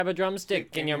Have a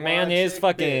drumstick and your man is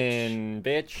fucking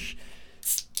bitch.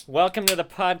 Welcome to the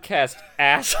podcast,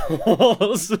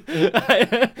 assholes.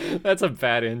 That's a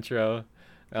bad intro.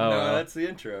 Oh, no, that's the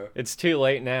intro. It's too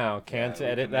late now. Can't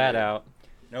edit that out.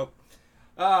 Nope.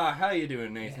 How you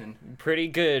doing, Nathan? Pretty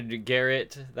good,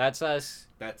 Garrett. That's us.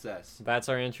 That's us. That's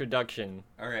our introduction.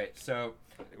 All right, so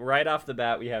right off the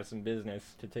bat, we have some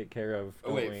business to take care of.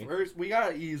 First we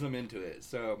gotta ease them into it.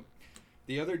 So,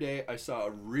 the other day I saw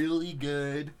a really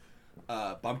good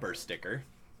bumper sticker.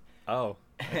 Oh,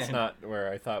 it's not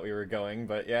where I thought we were going,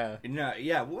 but yeah. No,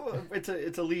 yeah, well, it's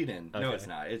a lead-in. Okay. No, it's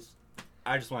not.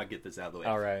 I just want to get this out of the way.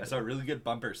 All right. I saw a really good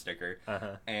bumper sticker,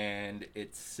 and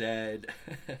it said,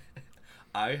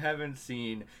 "I haven't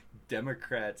seen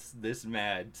Democrats this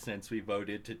mad since we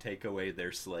voted to take away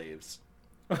their slaves."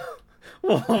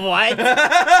 What?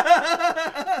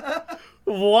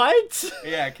 What?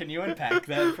 Yeah, can you unpack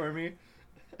that for me?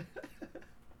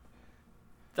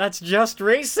 That's just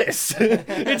racist.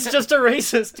 It's just a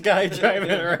racist guy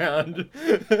driving around.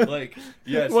 Like,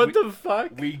 yes. What the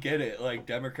fuck? We get it. Like,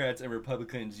 Democrats and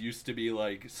Republicans used to be,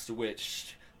 like,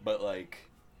 switched. But, like,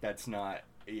 that's not...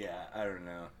 Yeah, I don't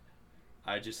know.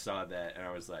 I just saw that and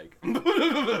I was like,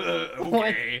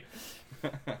 okay.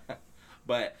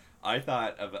 But I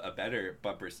thought of a better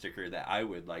bumper sticker that I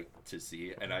would like to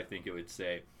see. And I think it would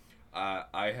say,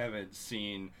 I haven't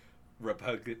seen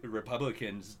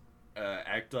Republicans...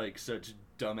 act like such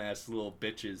dumbass little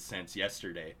bitches since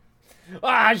yesterday.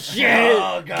 Ah, shit!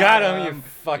 Oh, got him, you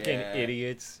fucking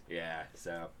idiots. Yeah,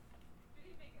 so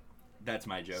that's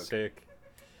my joke. Sick.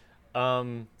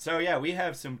 So yeah, we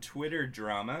have some Twitter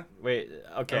drama. Wait,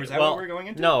 okay. Or is that what we're going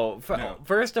into? No, No.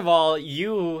 First of all,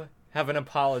 you have an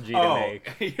apology to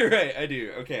make. You're right, I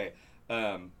do. Okay.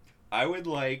 I would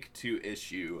like to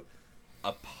issue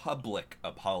a public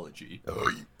apology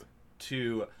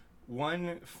to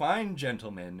one fine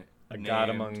gentleman, a god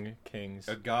among kings,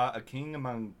 a king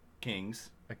among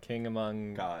kings, a king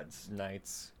among gods,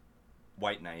 knights,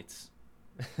 white knights.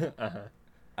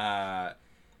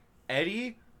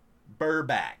 Eddy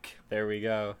Burback. There we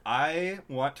go. I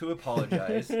want to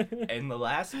apologize. In the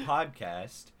last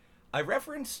podcast, I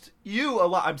referenced you a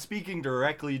lot. I'm speaking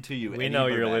directly to you. We Eddy know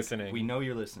Burback. you're listening. We know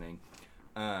you're listening.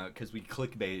 Because we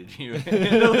clickbaited you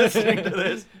into listening to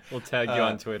this. We'll tag you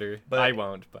on Twitter. But I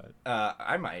won't, but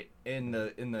I might. In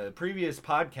the previous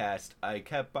podcast, I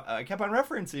kept on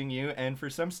referencing you, and for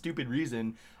some stupid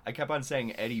reason, I kept on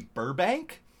saying Eddy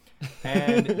Burbank,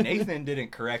 and Nathan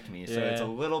didn't correct me, so it's a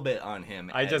little bit on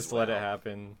him. I just let it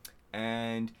happen.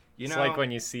 And it's like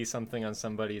when you see something on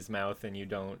somebody's mouth and you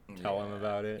don't tell them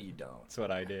about it. You don't. That's what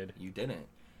I did. You didn't.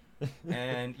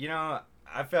 And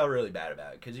I felt really bad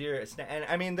about it because and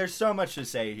I mean, there's so much to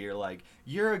say here. Like,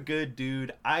 you're a good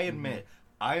dude. I admit,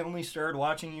 I only started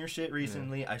watching your shit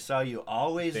recently. I saw you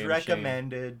always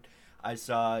recommended. I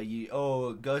saw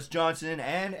you, Gus Johnson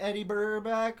and Eddy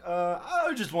Burback.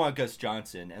 I just want Gus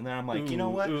Johnson, and then I'm like, you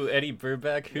know what? Ooh, Eddy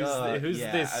Burback. Who's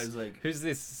this? I was like, who's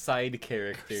this side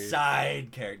character?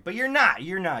 Side character, but you're not.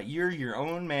 You're your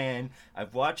own man.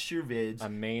 I've watched your vids. A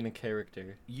main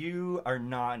character. You are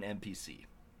not an NPC.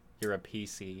 You're a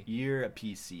PC. You're a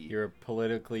PC. You're a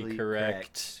politically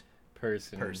correct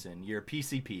person. You're a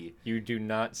PCP. You do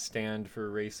not stand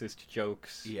for racist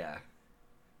jokes. Yeah.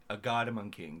 A god among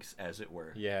kings, as it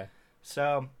were. Yeah.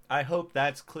 So, I hope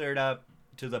that's cleared up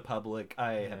to the public.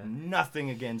 I have nothing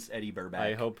against Eddy Burback.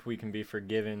 I hope we can be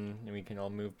forgiven and we can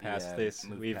all move past this.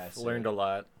 We've learned a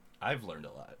lot. I've learned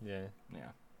a lot. Yeah. Yeah.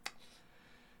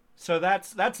 So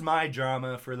that's my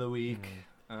drama for the week.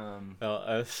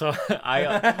 So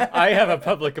I have a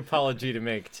public apology to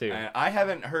make too. I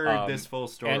haven't heard this full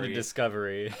story. And a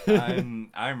discovery.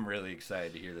 I'm really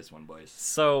excited to hear this one, boys.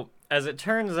 So as it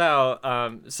turns out,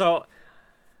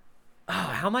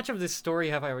 how much of this story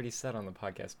have I already said on the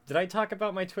podcast? Did I talk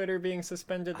about my Twitter being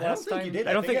suspended last time? I don't think you did.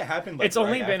 I don't think it happened. It's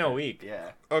only been a week.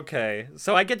 Yeah. Okay,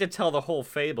 so I get to tell the whole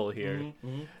fable here.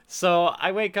 So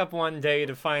I wake up one day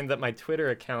to find that my Twitter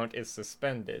account is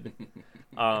suspended.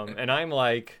 And I'm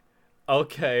like,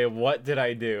 okay, what did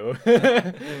I do?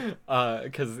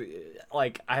 Because,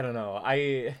 I don't know.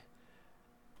 I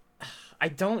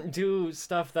don't do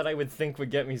stuff that I would think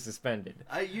would get me suspended.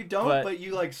 You don't, but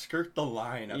you, skirt the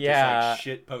line of just,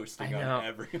 shit posting on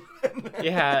everyone.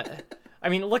 Yeah. I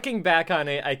mean, looking back on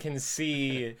it, I can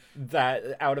see that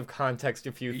out of context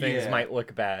a few things might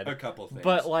look bad. A couple things.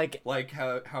 But, like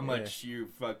how much you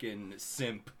fucking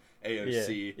simp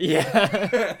AOC. Yeah.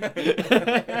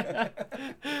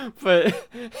 But,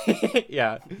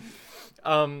 yeah.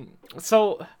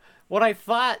 So what I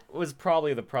thought was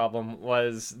probably the problem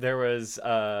was there was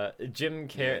a Jim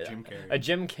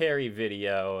Carrey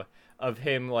video of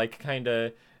him like kind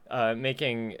of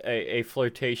making a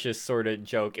flirtatious sort of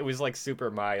joke. It was like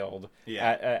super mild.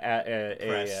 Yeah. At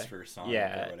Press for song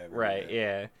yeah, or whatever. right,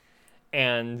 yeah.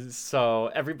 And so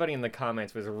everybody in the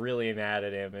comments was really mad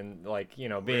at him and like, you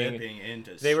know, being ripping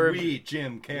into they were sweet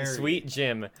Jim Carrey. Sweet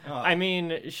Jim. Oh. I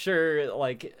mean, sure,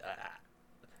 like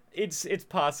it's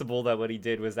possible that what he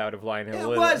did was out of line. It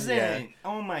wasn't. Yeah.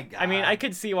 Oh my god. I mean, I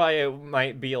could see why it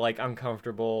might be like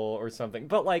uncomfortable or something,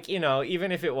 but like, you know,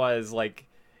 even if it was like,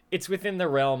 it's within the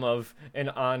realm of an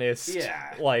honest,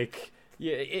 like,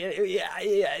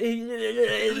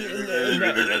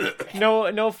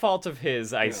 no fault of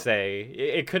his, I say.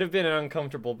 It could have been an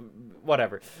uncomfortable,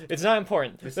 whatever. It's not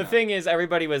important. The thing is,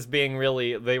 everybody was being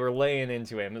really, they were laying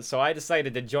into him, so I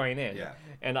decided to join in. Yeah.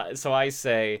 And so I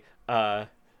say, what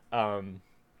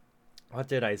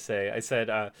did I say? I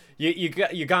said,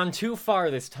 you gone too far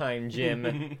this time,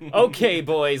 Jim. Okay,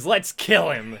 boys, let's kill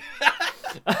him.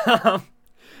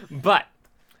 But,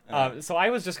 so I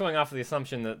was just going off of the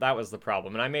assumption that that was the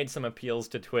problem, and I made some appeals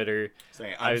to Twitter.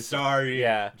 Saying, I'm sorry,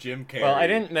 Jim Carrey. Well, I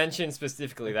didn't mention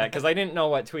specifically that, because I didn't know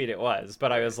what tweet it was,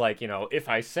 but I was like, you know, if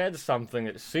I said something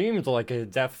that seemed like a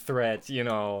death threat, you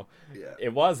know,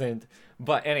 it wasn't.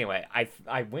 But anyway,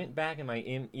 I went back in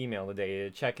my email today to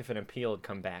check if an appeal had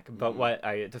come back, but what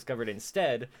I discovered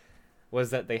instead was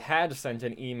that they had sent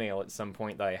an email at some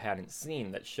point that I hadn't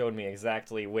seen that showed me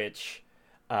exactly which...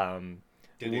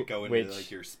 Did it go into like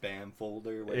your spam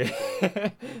folder?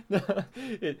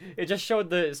 It just showed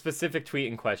the specific tweet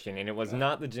in question, and it was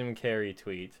not the Jim Carrey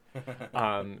tweet.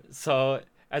 So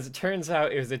as it turns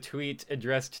out, it was a tweet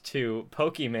addressed to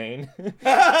Pokimane.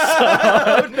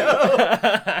 Oh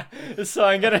no! So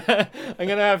I'm gonna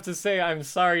have to say I'm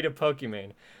sorry to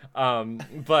Pokimane.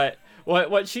 But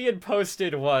what she had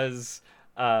posted was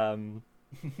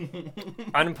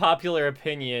unpopular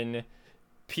opinion: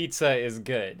 pizza is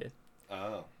good.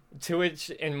 Oh. To which,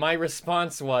 in my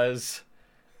response was,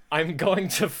 I'm going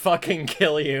to fucking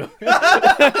kill you.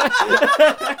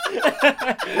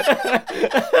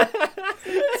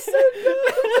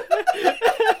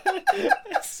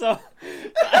 So,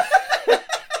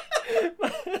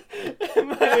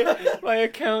 my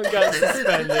account got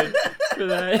suspended for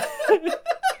that.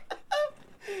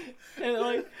 And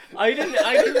like, I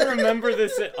didn't remember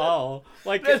this at all.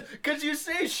 Like, because you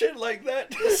say shit like that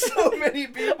to so many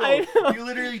people. You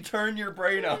literally turn your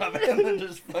brain off and then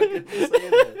just fucking say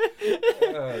that.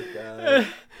 Oh god.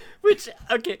 Which,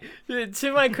 okay,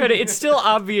 to my credit, it's still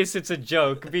obvious it's a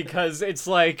joke because it's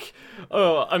like,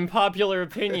 oh, unpopular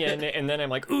opinion, and then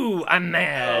I'm like, ooh, I'm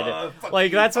mad.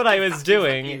 Like, that's what I was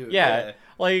doing. Yeah.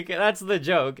 Like, that's the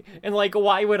joke. And, like,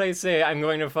 why would I say I'm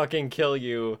going to fucking kill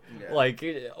you? Yeah.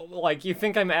 Like, you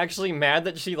think I'm actually mad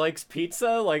that she likes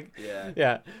pizza? Like,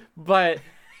 yeah. But,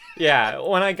 yeah,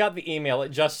 when I got the email, it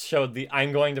just showed the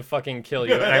I'm going to fucking kill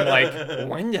you. And I'm like,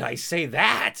 when did I say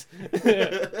that?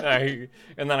 And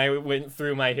then I went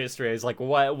through my history. I was like,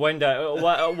 why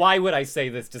would I say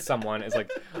this to someone? It's like,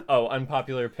 oh,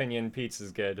 unpopular opinion,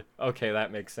 pizza's good. Okay,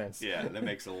 that makes sense. Yeah, that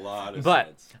makes a lot of sense.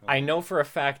 But I know for a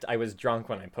fact I was drunk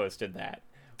when I posted that.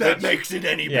 That makes it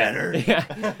any better. Yeah.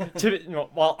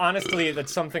 Well, honestly,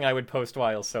 that's something I would post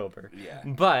while sober. Yeah.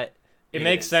 But it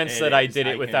makes sense that I did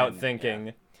it without thinking.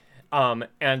 Yeah.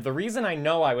 And the reason I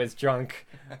know I was drunk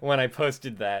when I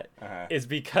posted that is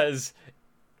because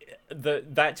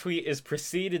that tweet is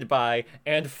preceded by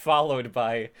and followed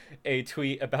by a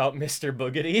tweet about Mr.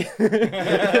 Boogedy.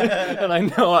 And I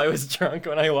know I was drunk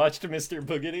when I watched Mr.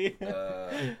 Boogedy.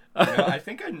 I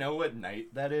think I know what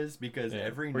night that is because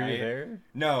every night... Were you there?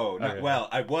 No, well,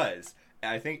 I was.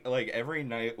 I think like every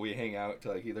night we hang out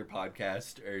to like either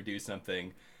podcast or do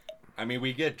something. I mean,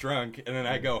 we get drunk, and then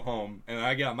I go home, and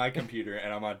I get on my computer,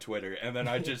 and I'm on Twitter, and then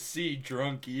I just see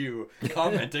drunk you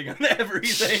commenting on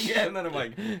everything, and then I'm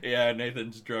like, yeah,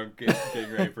 Nathan's drunk,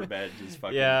 getting ready for bed, just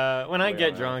fucking... Yeah, when I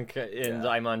get drunk and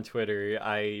I'm on Twitter,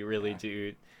 I really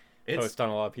do post on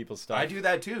a lot of people's stuff. I do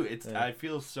that, too. I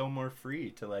feel so more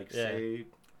free to, like, say,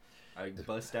 I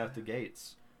bust out the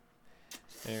gates.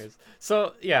 Anyways.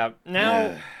 So, yeah,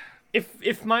 now...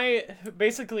 If my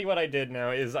basically what I did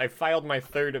now is I filed my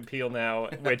third appeal now,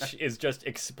 which is just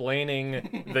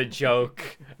explaining the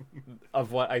joke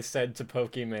of what I said to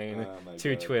Pokimane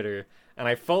to Twitter, and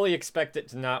I fully expect it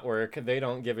to not work. They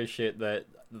don't give a shit that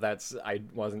I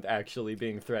wasn't actually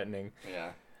being threatening.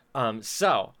 Yeah.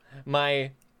 So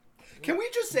my. Can we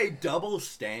just say double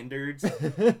standards?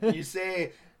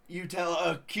 You tell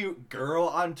a cute girl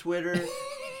on Twitter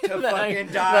to fucking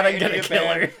die that I'm gonna kill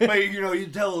her. But you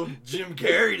tell Jim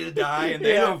Carrey to die and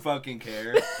they don't fucking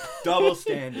care. Double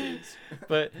standards.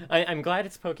 But I'm glad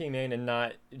it's Pokimane and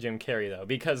not Jim Carrey though,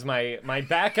 because my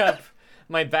backup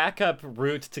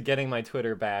route to getting my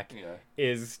Twitter back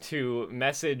is to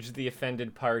message the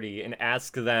offended party and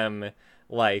ask them,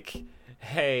 like,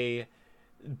 hey,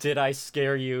 did I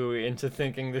scare you into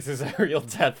thinking this is a real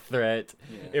death threat?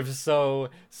 If so,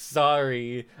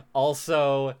 sorry.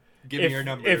 Also, give me your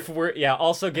number.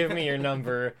 Also give me your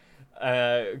number.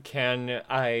 Can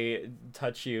I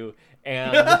touch you?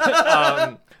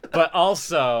 And but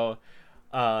also,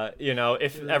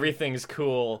 if everything's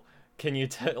cool, can you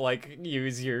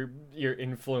use your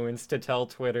influence to tell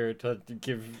Twitter to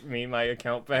give me my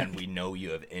account back? And we know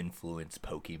you have influenced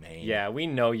Pokimane. Yeah, we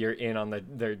know you're in on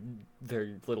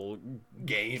their little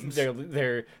games.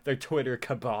 Their Twitter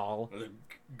cabal.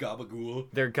 Gabagool.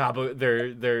 Their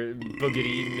boogity,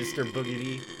 Mr.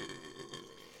 Boogity.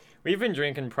 We've been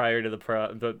drinking prior to the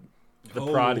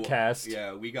podcast.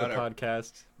 Yeah, we got our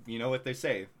podcast. You know what they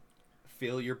say?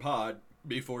 Fill your pod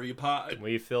before you pod.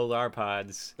 We filled our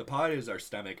pods. The pod is our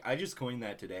stomach. I just coined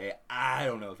that today. I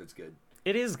don't know if it's good.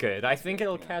 It is good. I think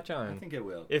it'll catch on. I think it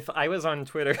will. If I was on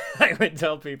Twitter, I would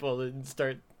tell people to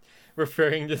start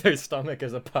referring to their stomach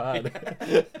as a pod.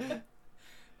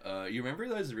 You remember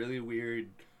those really weird,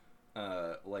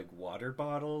 water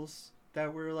bottles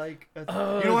that were like... the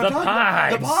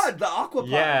pods! The aqua pod!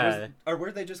 Yeah. Or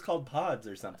were they just called pods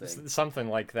or something? Something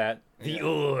like that. The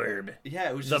orb. Yeah,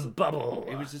 it was the bubble.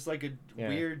 It was just like a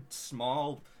weird,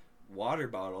 small water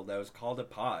bottle that was called a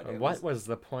pod. What was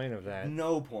the point of that?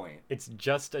 No point. It's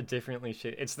just a differently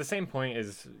shaped... It's the same point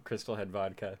as Crystal Head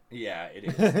vodka. Yeah, it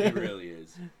is. It really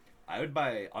is. I would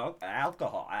buy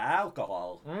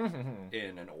alcohol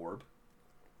in an orb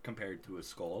compared to a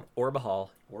skull.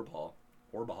 Orbahol.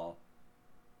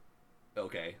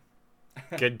 Okay.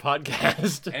 Good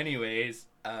podcast. Anyways,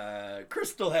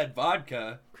 Crystal Head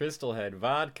vodka. Crystal Head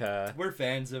vodka. We're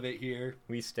fans of it here.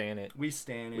 We stan it. We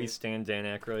stan Dan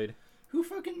Aykroyd. Who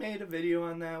fucking made a video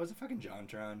on that? Was it fucking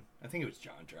JonTron? I think it was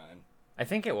JonTron. I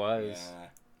think it was. Yeah.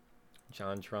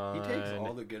 JonTron. He takes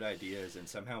all the good ideas and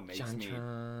somehow makes me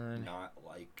not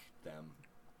like them.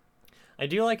 I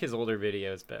do like his older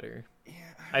videos better. Yeah.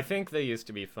 I think they used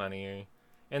to be funnier.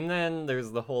 And then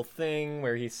there's the whole thing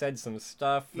where he said some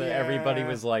stuff that everybody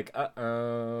was like,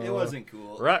 uh-oh. It wasn't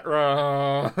cool.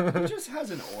 Ruh-roh. He just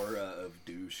has an aura of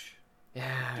douche.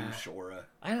 Yeah. Douche aura.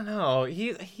 I don't know.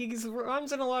 He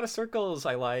runs in a lot of circles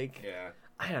I like. Yeah.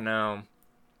 I don't know.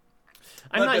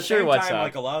 I'm not sure what's up.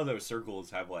 Like, a lot of those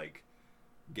circles have, like,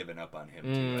 given up on him,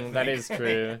 too. That is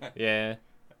true. Yeah.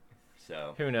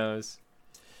 So. Who knows?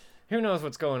 Who knows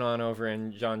what's going on over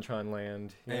in JonTron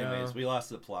land? Anyways, we lost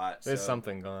the plot. There's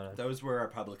something going on. Those were our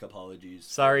public apologies.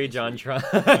 Sorry, JonTron.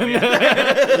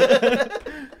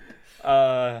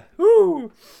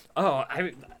 Woo!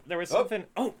 There was something.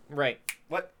 Oh, right.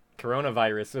 What?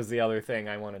 Coronavirus was the other thing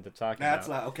I wanted to talk about. That's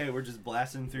okay. We're just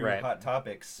blasting through hot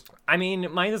topics. I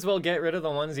mean, might as well get rid of the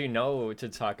ones you know to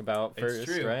talk about first,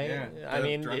 it's true, right? Yeah. I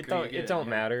mean, it don't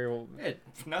matter.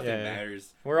 Nothing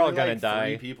matters. We're all gonna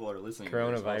die. 3 people are listening.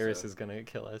 Coronavirus is gonna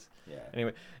kill us. Yeah.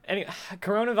 Anyway,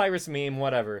 coronavirus meme,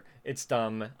 whatever. It's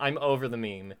dumb. I'm over the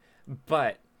meme.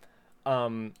 But,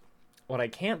 what I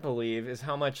can't believe is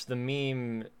how much the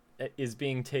meme is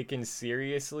being taken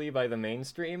seriously by the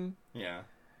mainstream. Yeah.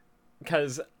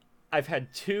 Because I've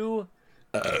had 2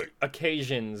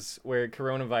 occasions where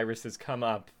coronavirus has come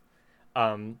up.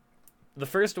 The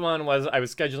first one was I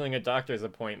was scheduling a doctor's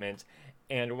appointment,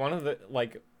 and one of the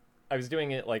I was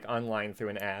doing it online through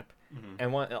an app,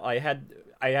 and I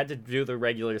had to do the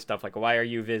regular stuff like why are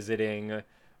you visiting,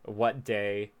 what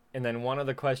day, and then one of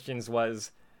the questions was,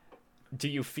 do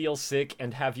you feel sick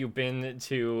and have you been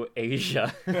to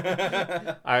Asia?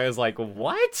 I was like,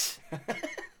 what?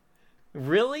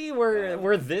 Really?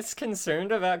 We're this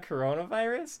concerned about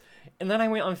coronavirus? And then I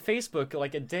went on Facebook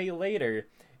like a day later,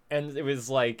 and it was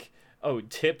like, oh,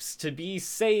 tips to be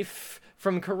safe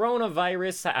from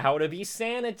coronavirus, how to be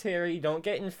sanitary, don't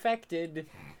get infected.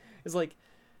 It's like,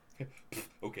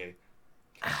 okay.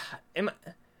 Am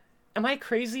I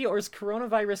crazy, or is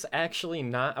coronavirus actually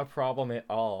not a problem at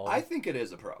all? I think it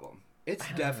is a problem. It's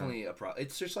definitely a problem.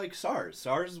 It's just like SARS.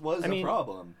 SARS was a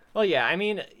problem. Well, yeah, I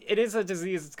mean, it is a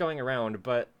disease that's going around,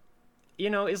 but,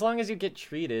 as long as you get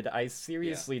treated, I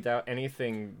seriously doubt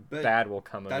anything bad will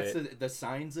come of it. The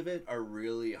signs of it are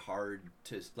really hard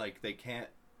to, they can't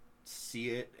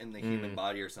see it in the human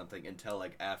body or something until,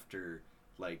 after,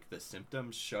 the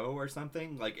symptoms show or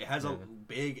something. It has a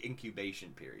big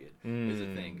incubation period is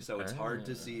a thing. So it's hard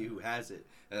to see who has it.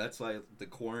 And that's why the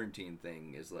quarantine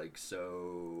thing is,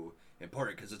 so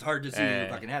important, because it's hard to see who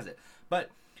fucking has it.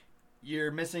 But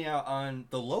you're missing out on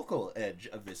the local edge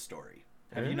of this story.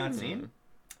 Have you not seen?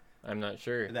 I'm not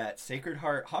sure. That Sacred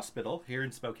Heart Hospital here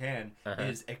in Spokane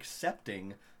is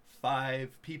accepting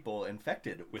 5 people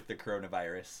infected with the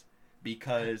coronavirus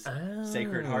because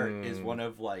Sacred Heart is one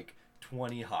of like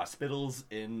 20 hospitals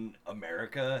in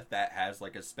America that has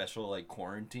like a special like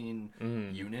quarantine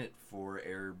unit for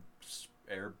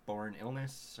airborne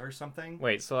illness or something.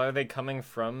 Wait, so are they coming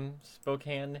from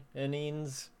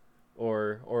Spokane-ians?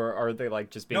 Or are they like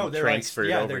just being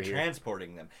transferred over they're here?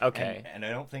 transporting them. Okay. And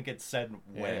I don't think it said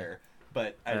where,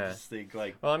 but I just think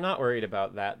like... Well, I'm not worried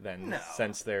about that then, No.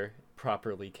 since they're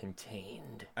properly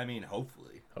contained. I mean,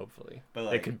 hopefully. But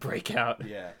like, they could break out.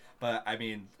 Yeah, but I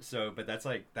mean, but that's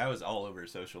like, that was all over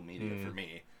social media for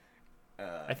me.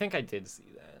 I think I did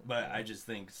see that. But I just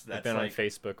think that's I've been like... on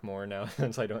Facebook more now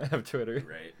since I don't have Twitter.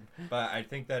 Right. But I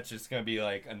think that's just going to be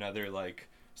like another like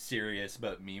serious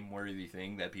but meme-worthy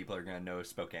thing that people are going to know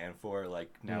Spokane for.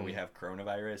 Like, now we have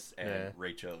coronavirus and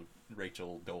Rachel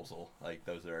Dolezal. Like,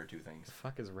 those are our 2 things. The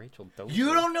fuck is Rachel Dolezal?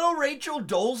 You don't know Rachel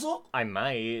Dolezal? I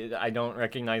might. I don't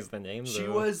recognize the name,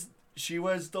 though. She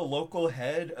was the local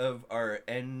head of our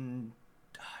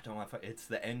it's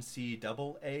the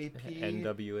NCAAP?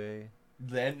 NWA.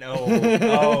 Then oof.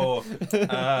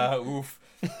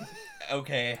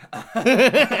 Okay.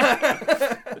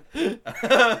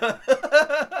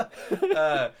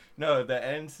 No, the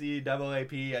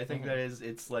NCAAP. I think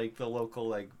it's like the local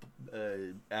like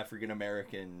African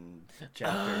American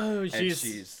chapter. Oh,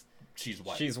 she's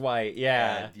white. She's white.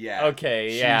 Yeah. Yeah.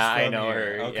 Okay. Yeah, I know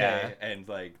her. Okay. Yeah. And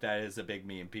like that is a big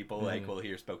meme. People like will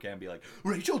hear Spokane and be like,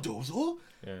 Rachel Dolezal?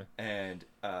 Yeah. And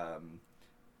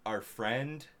our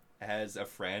friend has a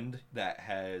friend that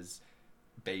has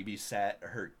babysat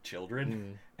her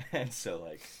children, and so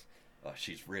like, oh,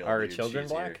 she's real. Are her dude. children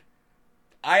She's black? Here.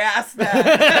 I asked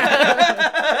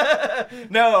that.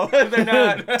 No, they're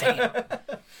not. Damn.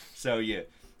 So you're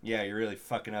really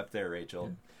fucking up there,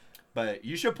 Rachel. But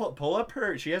you should pull up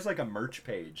her. She has like a merch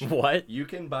page. What? You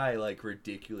can buy like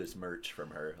ridiculous merch from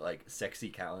her, like sexy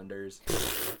calendars.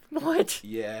 What?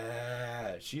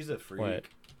 Yeah, she's a freak. What?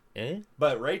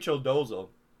 But Rachel Dolezal,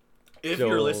 if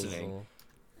you're listening,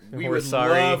 we We're would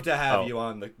sorry. love to have you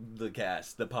on the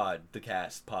cast pod.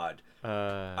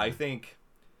 I think.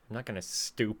 I'm not gonna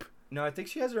stoop. No, I think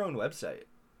she has her own website.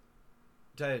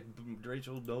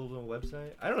 Rachel Dolezal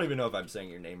website? I don't even know if I'm saying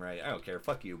your name right. I don't care.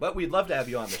 Fuck you. But we'd love to have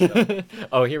you on the show.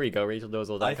 Oh, here we go.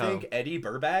 RachelDolezal.com. I think Eddy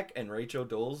Burback and Rachel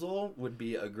Dolezal would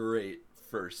be a great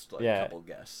first couple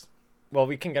guests. Well,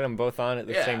 we can get them both on at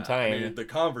the same time. I mean, the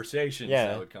conversations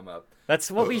that would come up. That's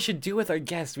what we should do with our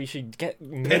guests. We should get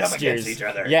pit up against each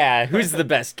other. Yeah, who's the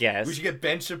best guest? We should get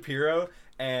Ben Shapiro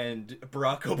and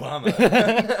Barack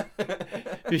Obama.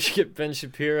 We should get Ben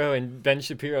Shapiro and Ben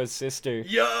Shapiro's sister.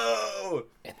 Yo!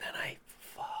 And then I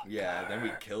fuck. Yeah, then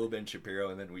we kill Ben Shapiro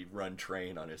and then we run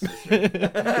train on his sister.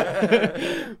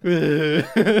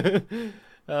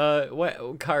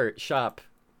 What? Cart. Shop.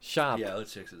 Yeah,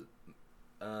 let's check this.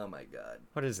 Oh my god.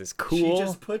 What is this? Cool? She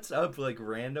just puts up like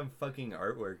random fucking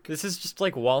artwork. This is just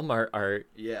like Walmart art.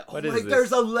 Yeah. What is this?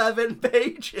 There's 11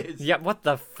 pages. Yeah, what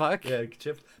the fuck? Yeah,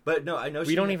 but no, I know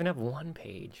we don't even have one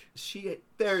page.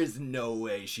 There is no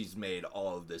way she's made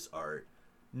all of this art.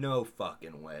 No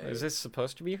fucking way. Is this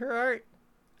supposed to be her art?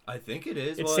 I think it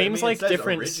is. It seems like it says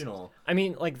different. Original. I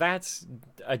mean, like that's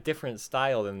a different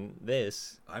style than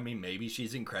this. I mean, maybe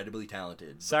she's incredibly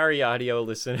talented. Sorry, audio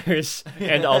listeners,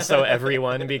 and also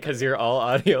everyone, because you're all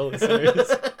audio listeners.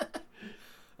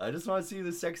 I just want to see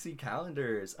the sexy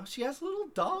calendars. Oh, she has little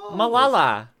dolls.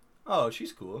 Malala. Oh,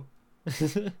 she's cool.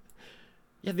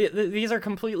 Yeah, these are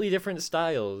completely different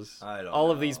styles. I don't all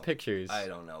know. of these pictures. I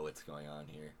don't know what's going on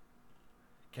here.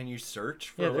 Can you search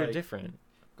for? Yeah, they're different.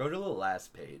 Go to the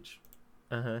last page.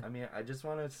 Uh-huh. I mean, I just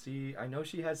want to see. I know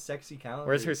she has sexy calendars.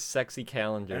 Where's her sexy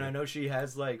calendar? And I know she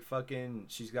has like fucking.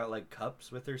 She's got like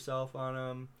cups with herself on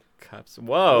them. Cups.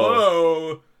 Whoa.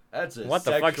 Whoa. That's a what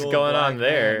the fuck's going on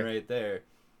there? Right there.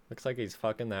 Looks like he's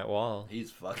fucking that wall.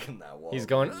 He's fucking that wall. He's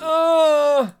going.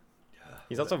 Oh.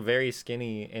 He's also very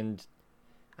skinny and.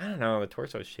 I don't know. The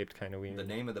torso is shaped kind of weird. The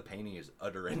name of the painting is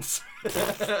Utterance.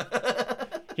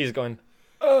 He's going.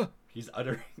 He's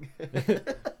uttering.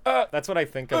 That's what I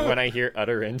think of when I hear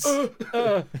utterance.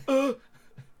 Where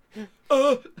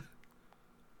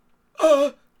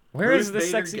is the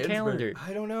sexy calendar?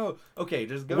 I don't know. Okay,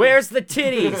 just go. Where's the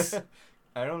titties?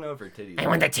 I don't know if her titties. I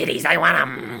want the titties. I want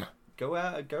them.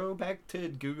 Go back to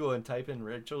Google and type in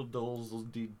Rachel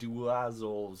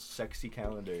Dolezal's sexy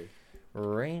calendar.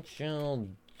 Rachel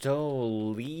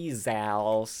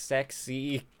Dolezal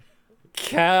sexy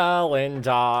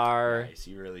Calendar. Nice,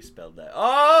 you really spelled that.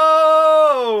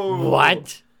 Oh!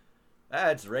 What?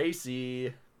 That's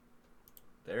racy.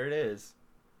 There it is.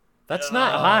 That's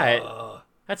not hot.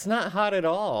 That's not hot at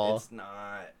all. It's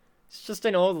not. It's just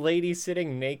an old lady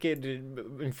sitting naked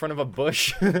in front of a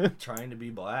bush. Trying to be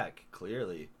black,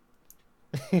 clearly.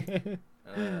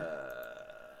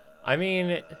 I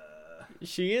mean,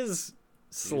 she is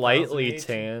slightly 2018?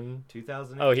 tan.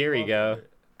 2000. Oh, here we go.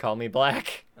 Call me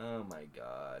black. Oh my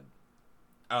god.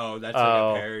 Oh, that's like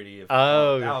a parody of.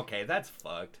 Oh. Okay, that's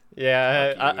fucked.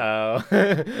 Yeah. Fuck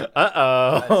you.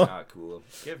 Uh-oh. That's not cool.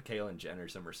 Give Caitlyn Jenner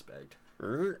some respect.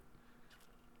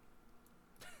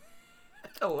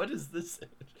 Oh, what is this?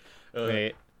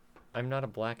 Wait. I'm not a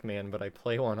black man, but I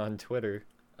play one on Twitter.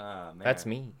 Man. That's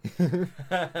me.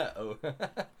 Oh.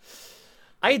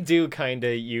 I do kind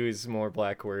of use more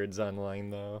black words online,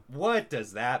 though. What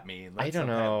does that mean? I don't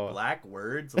know. Black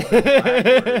words? What are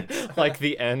black words? Like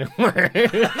the N-word.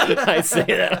 I say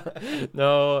that.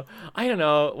 No, I don't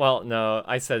know. Well, no,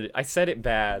 I said it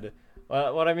bad.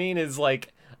 What I mean is,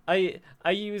 like, I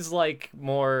use, like,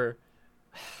 more...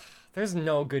 There's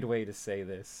no good way to say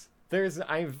this.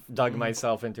 I've dug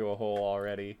myself into a hole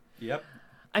already. Yep.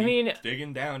 I mean...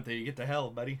 digging down till you get to hell,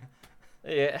 buddy.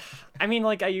 Yeah. I mean,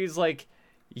 like, I use, like...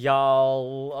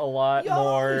 Y'all a lot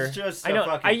more. Is just a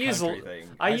fucking country thing.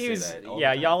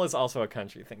 Yeah, y'all is also a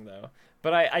country thing though.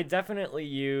 But I definitely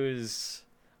use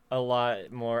a lot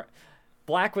more.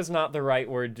 Black was not the right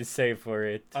word to say for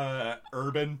it.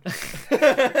 Urban.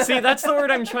 See, that's the word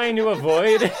I'm trying to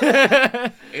avoid.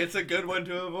 It's a good one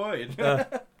to avoid.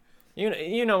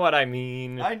 You know what I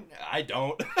mean. I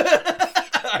don't.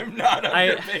 I'm not on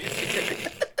your page.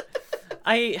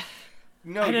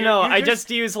 No, I don't know. I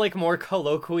just use like more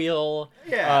colloquial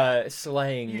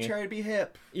slang. You try to be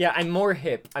hip. Yeah, I'm more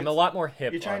hip. I'm a lot more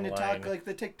hip. You're trying online. to talk like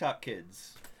the TikTok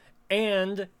kids.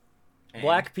 And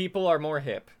black people are more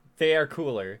hip. They are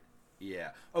cooler. Yeah.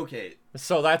 Okay.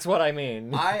 So that's what I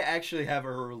mean. I actually have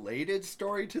a related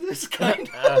story to this kind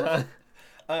of.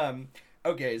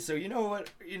 Okay, so you know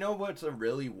what's a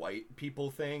really white people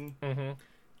thing? Mm-hmm.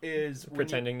 Is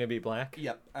pretending to be black.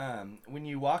 Yep. When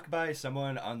you walk by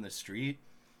someone on the street,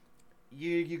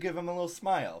 you give them a little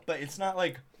smile, but it's not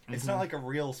like not like a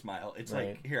real smile. It's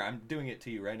like, here, I'm doing it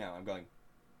to you right now. I'm going.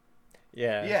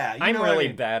 Yeah. Yeah. I'm really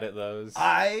bad at those.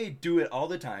 I do it all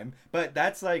the time, but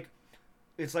that's like,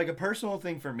 it's like a personal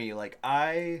thing for me. Like,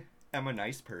 I am a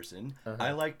nice person.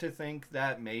 I like to think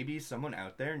that maybe someone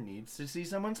out there needs to see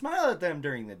someone smile at them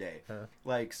during the day.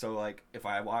 Like, if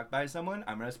I walk by someone,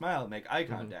 I'm gonna smile and make eye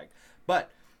contact.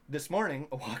 But this morning,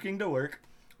 walking to work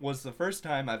was the first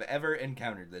time I've ever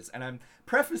encountered this, and I'm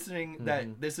prefacing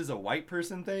that this is a white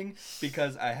person thing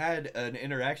because I had an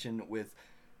interaction with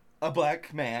a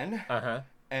black man.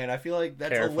 And I feel like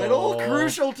that's a little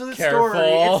crucial to the story.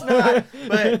 It's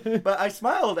not, but I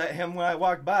smiled at him when I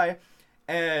walked by,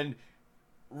 and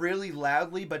really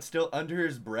loudly, but still under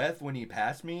his breath, when he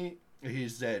passed me, he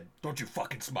said, "Don't you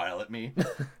fucking smile at me."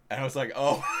 And I was like,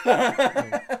 oh.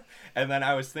 And then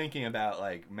I was thinking about,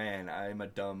 like, man, I'm a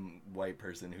dumb white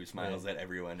person who smiles at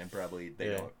everyone, and probably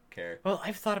they don't care. Well,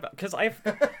 I've thought about, because I've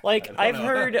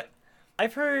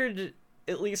heard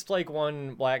at least like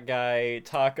one black guy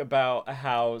talk about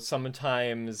how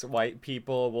sometimes white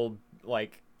people will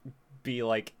like be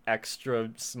like extra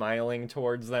smiling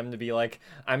towards them to be like,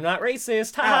 I'm not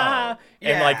racist, ha!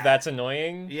 And like that's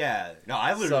annoying. Yeah. No,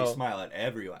 I literally smile at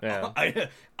everyone. Yeah.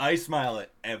 I smile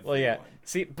at everyone. Well, yeah.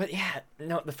 See, but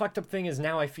no, the fucked up thing is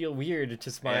now I feel weird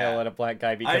to smile at a black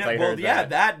guy because I heard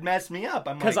that. That messed me up.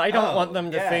 I'm because I don't want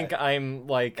them to think I'm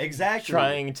like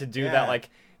trying to do that, like,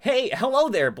 hey, hello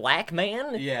there, black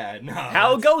man. Yeah, no.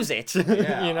 How goes it?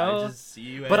 Yeah, you know? I just see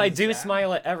you but I do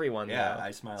smile at everyone, though.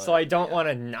 I smile so I don't want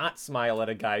to not smile at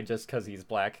a guy just because he's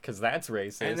black, because that's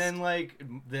racist. And then, like,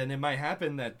 it might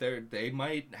happen that they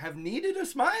might have needed a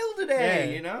smile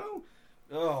today, you know?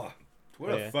 Oh,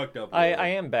 what a fucked up world. I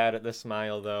am bad at the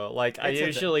smile, though. Like, I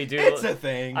usually do... It's a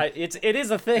thing. It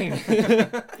is a thing.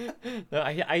 No,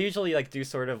 I usually, like, do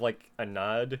sort of, like, a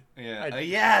nod.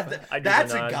 Yeah.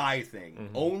 That's a guy thing.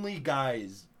 Mm-hmm. Only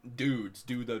guys, dudes,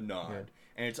 do the nod. Yeah.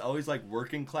 And it's always, like,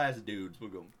 working class dudes will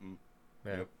go,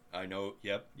 yep, I know,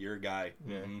 yep, you're a guy.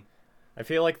 Yeah. Mm-hmm. I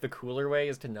feel like the cooler way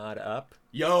is to nod up.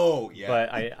 Yo, yeah. But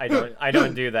I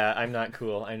don't do that. I'm not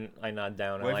cool. I nod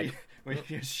down. When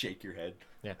you just shake your head.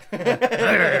 Yeah.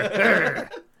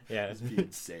 Yeah. Just be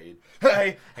insane.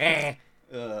 Hey.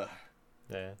 Yeah.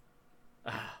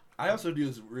 I also do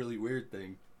this really weird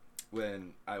thing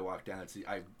when I walk down. See,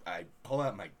 I pull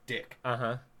out my dick.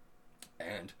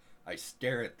 And I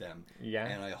stare at them. Yeah.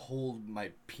 And I hold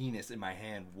my penis in my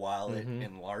hand while it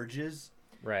enlarges.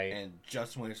 Right. And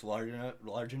just when it's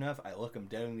large enough, I look them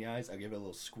dead in the eyes. I give it a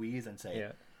little squeeze and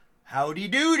say, "Howdy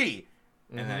doody,"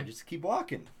 and I just keep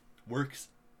walking. Works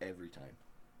every time.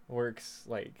 Works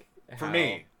like for how?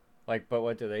 me. Like, but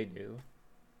what do they do?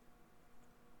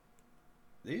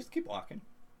 They just keep walking.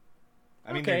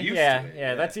 I mean, they're used to it.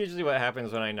 Yeah, that's usually what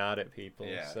happens when I nod at people.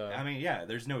 Yeah. So. I mean,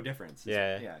 there's no difference.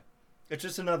 Yeah. It's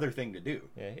just another thing to do.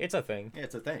 Yeah, it's a thing. Yeah,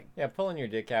 it's a thing. Yeah, pulling your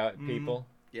dick out, people.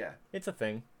 Yeah. It's a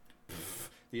thing.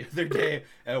 The other day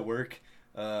at work,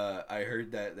 I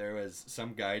heard that there was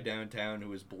some guy downtown who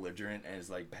was belligerent and his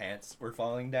like pants were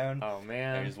falling down. Oh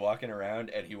man! And he was walking around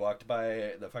and he walked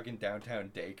by the fucking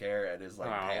downtown daycare and his like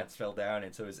pants fell down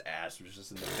and so his ass was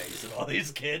just in the face of all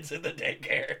these kids in the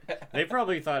daycare. They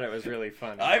probably thought it was really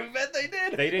funny. I bet they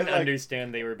did. They didn't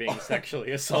understand they were being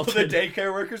sexually assaulted. All the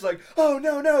daycare workers like, "Oh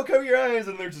no, cover your eyes!"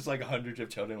 And there's just like hundreds of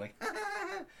children like.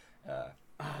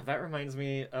 That reminds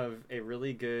me of a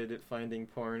really good Finding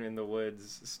Porn in the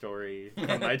Woods story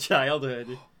from my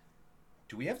childhood.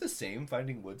 Do we have the same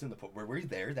Finding Woods in the... Were we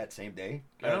there that same day?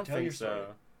 I don't think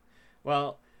so.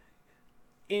 Well,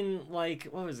 in like,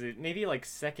 what was it? Maybe like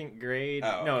second grade?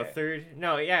 Oh, no, okay. third.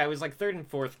 No, yeah, it was like third and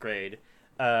fourth grade.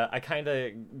 I kind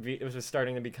of was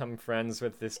starting to become friends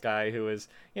with this guy who was,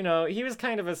 he was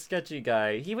kind of a sketchy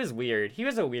guy. He was weird. He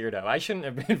was a weirdo. I shouldn't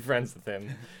have been friends with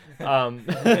him.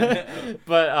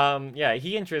 But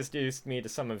he introduced me to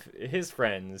some of his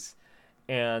friends,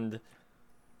 and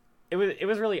it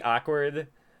was really awkward.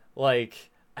 Like,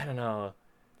 I don't know.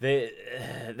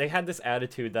 They had this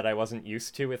attitude that I wasn't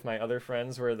used to with my other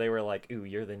friends, where they were like, "Ooh,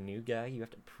 you're the new guy. You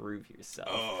have to prove yourself."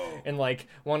 Oh. And like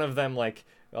one of them like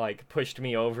pushed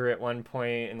me over at one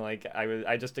point, and like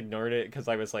I just ignored it because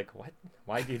I was like, "What?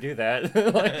 Why'd you do that?"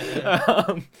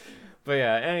 But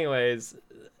yeah. Anyways,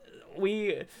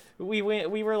 we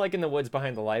were like in the woods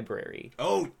behind the library.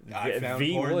 Oh, I found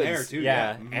porn woods. there too.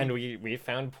 Yeah, and we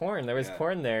found porn. There was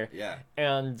porn there. Yeah.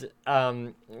 And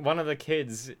one of the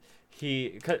kids.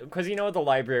 Because the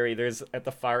library, there's at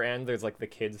the far end, there's like the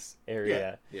kids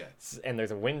area, and there's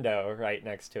a window right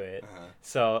next to it.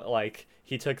 So like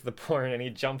he took the porn and he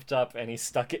jumped up and he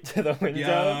stuck it to the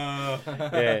window.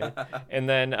 Yeah. And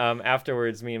then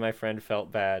afterwards, me and my friend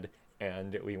felt bad,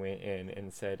 and we went in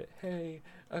and said, "Hey,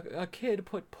 a kid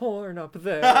put porn up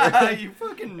there." You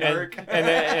fucking narc.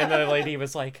 And the lady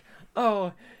was like,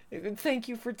 "Oh, thank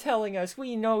you for telling us.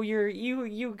 We know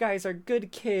you guys are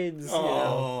good kids."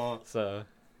 Oh, so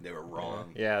they were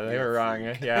wrong. Yeah, they were wrong.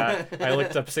 Yeah, I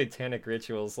looked up satanic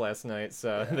rituals last night,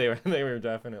 so they were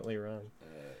definitely wrong.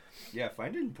 Yeah,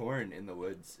 finding porn in the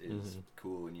woods is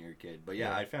cool when you're a kid. But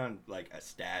I found like a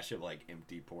stash of like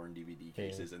empty porn DVD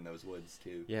cases in those woods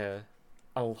too. Yeah,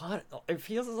 a lot. It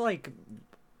feels like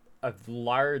a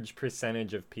large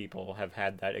percentage of people have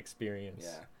had that experience.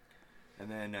 Yeah. And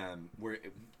then we're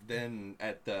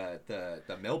at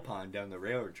the mill pond down the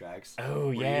railroad tracks. Oh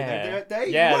Were yeah, you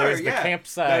there? there's the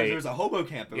campsite. There was a hobo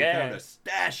camp, and we found a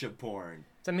stash of porn.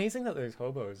 It's amazing that there's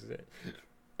hobos.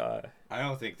 I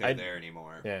don't think they're there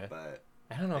anymore. Yeah, but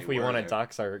I don't know if we want to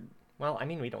dox our. Well, I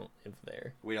mean, we don't live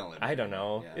there. We don't live. I don't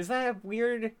know. Yeah. Is that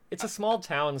weird? It's a small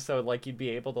town, so like you'd be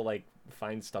able to like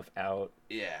find stuff out.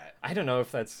 Yeah. I don't know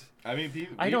if that's. I mean,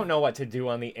 I don't know what to do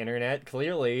on the internet.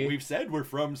 Clearly, we've said we're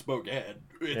from Spokane.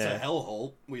 It's a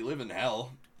hellhole. We live in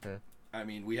hell. Yeah. I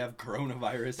mean, we have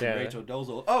coronavirus and Rachel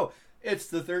Dolezal. Oh, it's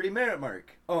the 30-minute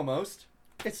mark. Almost.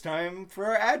 It's time for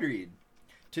our ad read.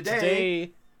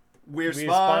 Today we're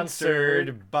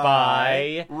sponsored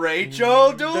by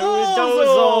Rachel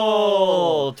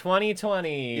Dolezal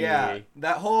 2020. Yeah,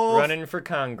 that whole running for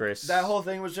Congress. That whole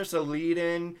thing was just a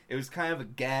lead-in. It was kind of a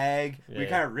gag. Yeah. We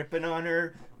kind of ripping on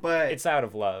her, but it's out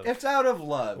of love. It's out of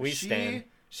love. Stand.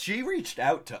 She reached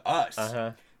out to us.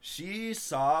 She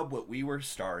saw what we were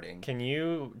starting. Can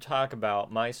you talk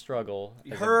about my struggle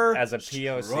as a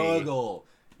POC? Struggle.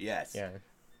 Yes. Yeah.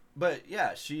 But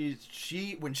yeah,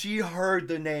 she when she heard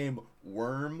the name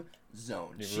Worm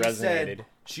Zone,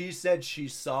 she said she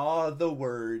saw the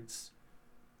words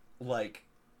like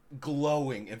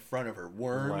glowing in front of her.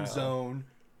 Worm Zone,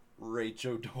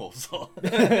 Rachel Dolezal.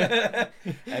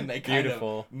 And they kind of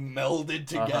melded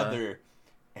together.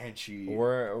 And she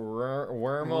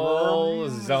Wormhole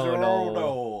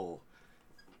Zonal.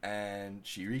 And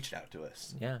she reached out to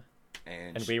us. Yeah.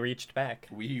 And we reached back.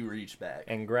 We reached back.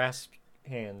 And grasped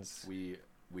hands. We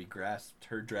grasped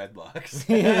her dreadlocks.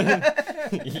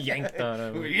 Yanked on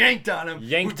him. We yanked on him.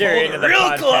 Yanked her into the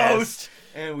podcast. Close.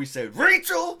 And we said,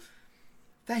 "Rachel,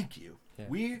 thank you. Yeah,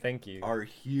 we thank you. Are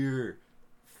here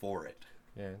for it."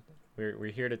 Yeah.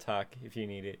 We're here to talk if you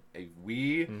need it. Hey,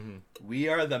 we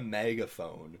are the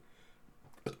megaphone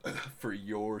for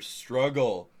your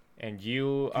struggle. And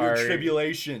your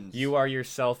tribulations. You are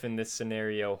yourself in this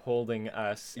scenario, holding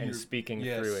us and speaking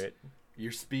through it.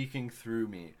 You're speaking through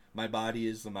me. My body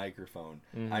is the microphone.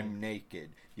 I'm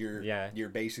naked. You're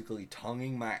basically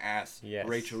tonguing my ass,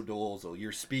 Rachel Dolezal.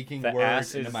 You're speaking the words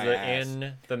ass into is my the ass.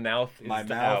 in, the mouth is my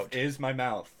the mouth out. is my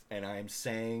mouth, and I am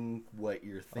saying what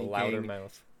you're thinking A louder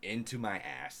mouth. into my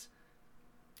ass.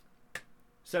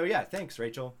 So yeah, thanks,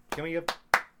 Rachel. Can we give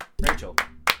Rachel?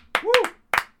 Woo!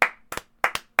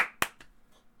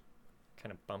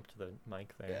 Kind of bumped the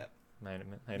mic there. Yeah. Might have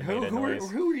made a noise.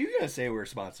 Who are you gonna say we're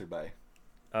sponsored by?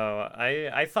 Oh,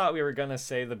 I thought we were gonna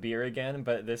say the beer again,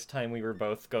 but this time we were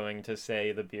both going to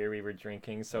say the beer we were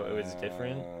drinking, so it was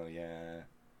different. Oh yeah.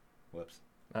 Whoops.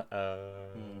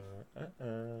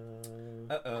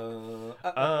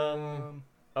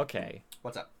 Okay.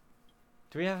 What's up?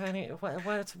 Do we have any?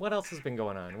 What else has been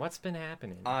going on? What's been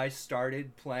happening? I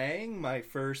started playing my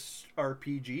first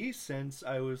RPG since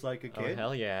I was like a kid. Oh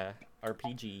hell yeah,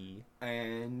 RPG.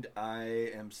 And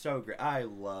I am so great. I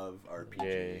love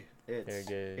RPG. Yeah,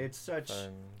 it's such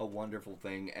fun. a wonderful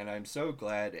thing, and I'm so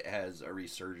glad it has a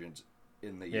resurgence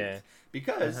in the youth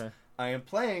because I am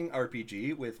playing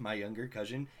RPG with my younger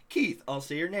cousin Keith. I'll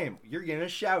say your name. You're getting a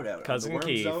shout out Cousin on the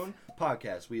Worm Keith. Zone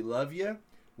podcast. We love you.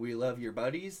 We love your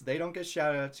buddies. They don't get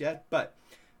shout outs yet, but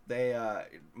they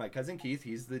my cousin Keith,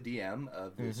 he's the DM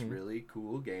of this really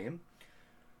cool game.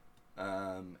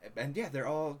 And yeah, they're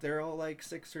all like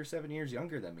 6 or 7 years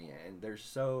younger than me, and they're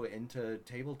so into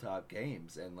tabletop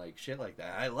games and like shit like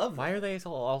that. I love them. Why are they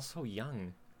all so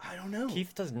young? I don't know.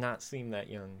 Keith does not seem that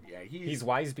young. Yeah, he's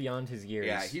wise beyond his years.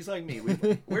 Yeah, he's like me.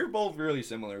 We're both really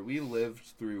similar. We lived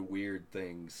through weird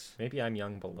things. Maybe I'm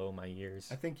young below my years.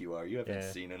 I think you are. You haven't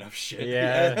seen enough shit.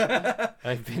 Yeah,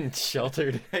 I've been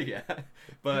sheltered. Yeah,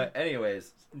 but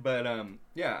anyways,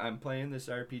 yeah, I'm playing this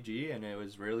RPG, and it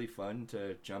was really fun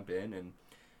to jump in, and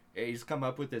he's come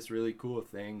up with this really cool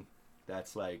thing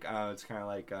that's like, it's kind of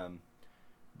like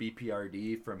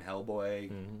BPRD from Hellboy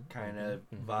kind of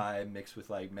vibe mixed with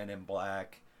like Men in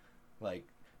Black, like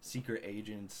secret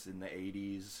agents in the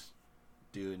 80s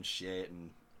doing shit, and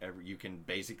you can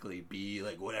basically be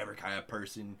like whatever kind of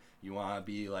person you want to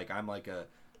be. Like I'm like a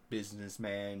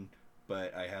businessman,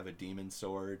 but I have a demon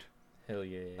sword. Hell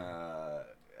yeah.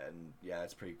 And yeah,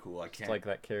 it's pretty cool. It's like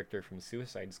that character from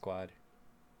Suicide Squad.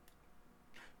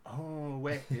 Oh,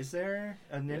 wait, is there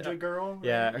a ninja girl?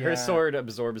 Yeah, her sword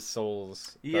absorbs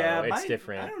souls. Yeah, it's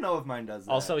different. I don't know if mine does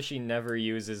that. Also, she never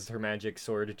uses her magic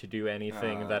sword to do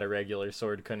anything that a regular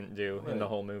sword couldn't do in the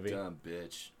whole movie. Dumb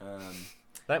bitch.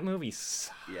 That movie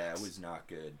sucks. Yeah, it was not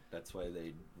good. That's why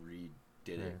they redid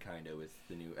it kind of with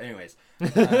the new... Anyways.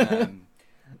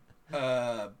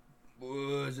 What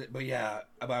was it? But yeah,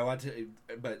 but I want to...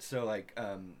 But so, like,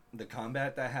 the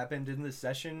combat that happened in this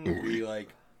session,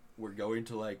 we're going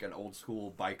to like an old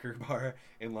school biker bar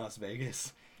in Las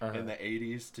Vegas in the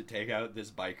 80s to take out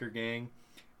this biker gang,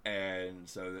 and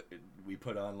so we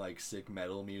put on like sick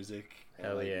metal music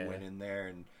and went in there,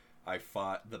 and I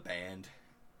fought the band.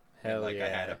 And I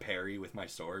had a parry with my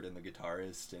sword and the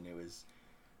guitarist, and it was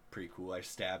pretty cool. I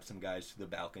stabbed some guys through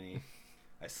the balcony.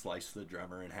 I sliced the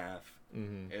drummer in half.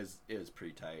 It was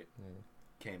pretty tight.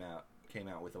 Came out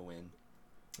with a win.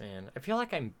 Man, I feel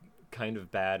like I'm kind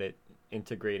of bad at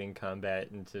integrating combat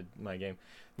into my game.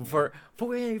 For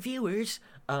viewers,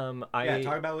 talk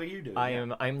about what you do.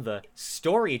 I'm the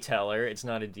storyteller. It's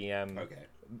not a DM. Okay.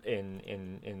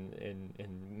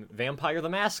 In Vampire the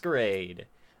Masquerade.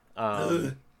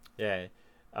 Yeah.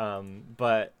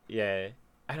 But yeah,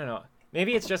 I don't know.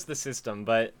 Maybe it's just the system,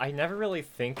 but I never really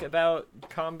think about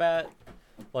combat,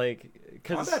 like,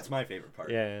 cause combat's my favorite part.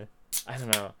 Yeah, I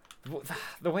don't know.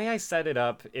 The way I set it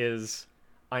up is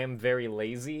I am very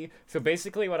lazy. So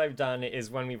basically what I've done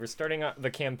is when we were starting out the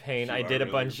campaign, I did a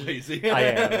bunch... lazy. I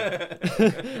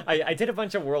am. I did a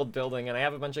bunch of world building, and I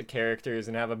have a bunch of characters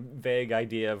and have a vague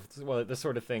idea of the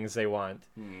sort of things they want.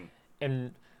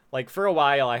 And like for a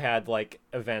while I had like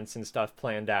events and stuff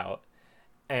planned out.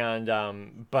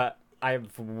 And but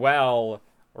I've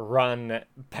run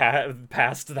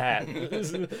past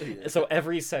that. So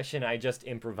every session I just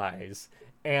improvise.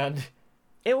 And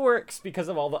it works because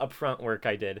of all the upfront work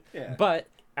I did. Yeah. But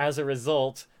as a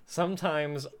result,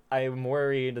 sometimes I'm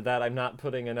worried that I'm not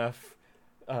putting enough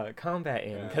combat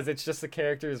in, because it's just the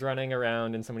characters running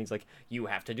around and somebody's like, you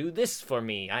have to do this for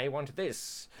me. I want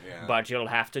this. Yeah. But you'll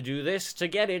have to do this to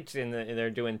get it. And they're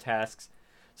doing tasks.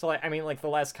 So, like, I mean, like, the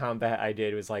last combat I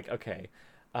did was like, okay,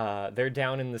 they're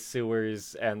down in the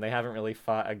sewers and they haven't really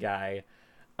fought a guy.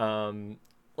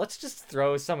 let's just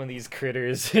throw some of these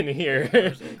critters in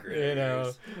here. You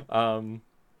know,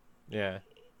 yeah,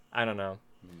 I don't know,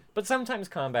 but sometimes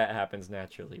combat happens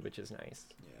naturally, which is nice.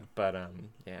 Yeah. But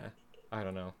yeah, I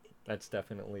don't know. That's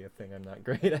definitely a thing I'm not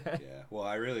great at. Yeah. Well,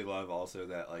 I really love also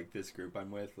that like this group I'm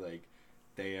with, like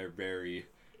they are very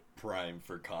prime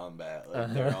for combat.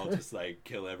 Like they're all just like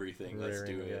kill everything, let's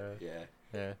do it. Yeah.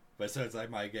 Yeah. But so it's like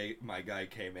my guy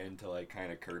came in to like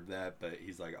kind of curb that, but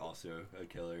he's like also a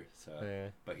killer.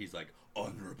 So, but he's like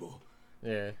honorable.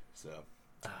 Yeah. So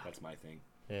that's my thing.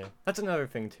 Yeah, that's another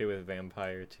thing too with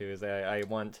Vampire too, is that I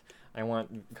want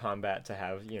combat to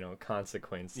have, you know,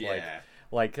 consequence. Yeah.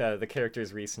 Like the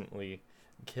characters recently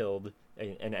killed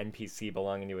an NPC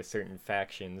belonging to a certain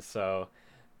faction, so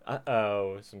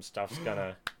some stuff's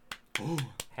gonna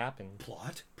happen.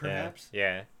 Plot, perhaps.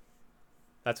 Yeah.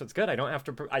 That's what's good. I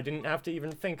didn't have to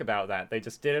even think about that. They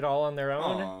just did it all on their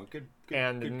own. Oh, good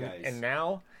guys. And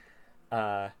now,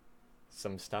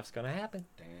 some stuff's gonna happen.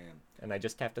 Damn. And I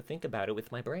just have to think about it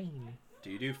with my brain.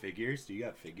 Do you do figures? Do you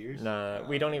got figures? Nah,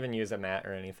 we don't even use a mat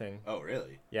or anything. Oh,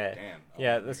 really? Yeah. Damn. Oh,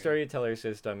 yeah, the storyteller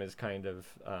system is kind of,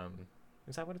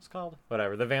 is that what it's called?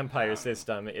 Whatever. The vampire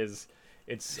system is,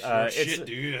 it's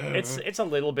a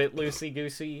little bit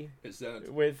loosey-goosey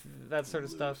with that sort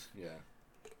of stuff. Yeah.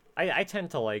 I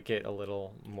tend to like it a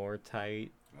little more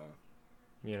tight. Oh.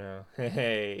 You know.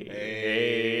 Hey.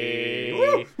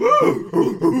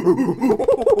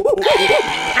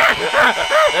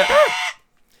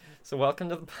 So welcome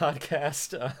to the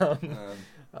podcast.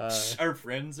 Our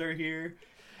friends are here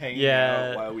hanging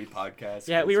out while we podcast.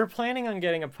 Yeah, we were planning on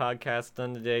getting a podcast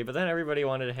done today, but then everybody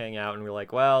wanted to hang out, and we're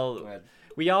like, well,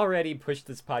 we already pushed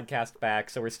this podcast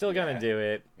back, so we're still going to do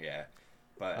it. Yeah.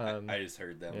 But I just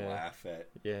heard them laugh at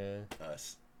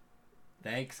us.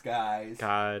 Thanks, guys.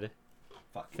 God.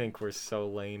 I think we're so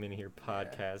lame in here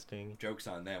podcasting. Yeah. Joke's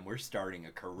on them. We're starting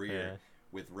a career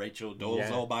with Rachel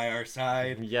Dolezal by our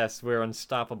side. Yes, we're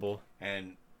unstoppable.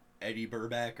 And Eddy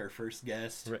Burback, our first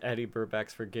guest. Eddy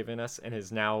Burback's forgiven us and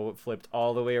has now flipped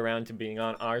all the way around to being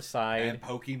on our side. And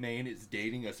Pokimane is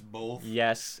dating us both.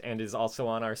 Yes, and is also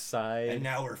on our side. And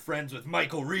now we're friends with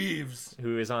Michael Reeves,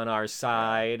 who is on our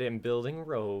side and building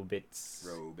robots.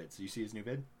 You see his new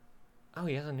vid? Oh,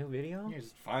 he has a new video? He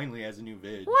finally has a new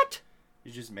vid. What? He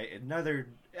just made another.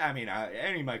 I mean,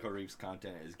 any Michael Reeves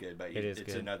content is good, but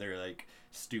it's another like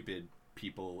stupid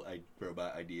people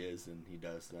robot ideas, and he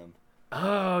does them.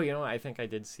 Oh, you know, I think I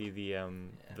did see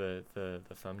the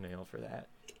thumbnail for that.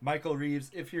 Michael Reeves,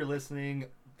 if you're listening,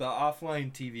 the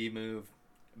offline TV move,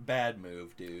 bad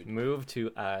move, dude. Move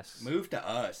to us. Move to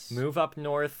us. Move up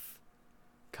north.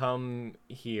 Come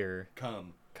here.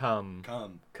 Come.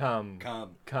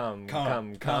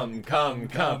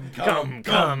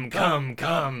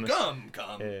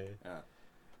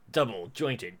 Double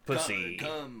jointed pussy.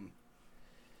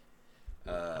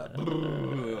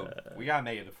 We gotta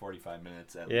make it to 45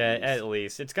 minutes at least. Yeah, at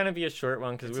least. It's gonna be a short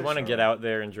one because we want to get out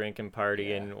there and drink and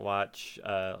party and watch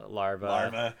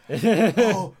Larva.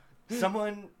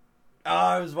 Someone. Oh,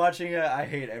 I was watching a I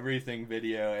Hate Everything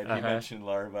video and he mentioned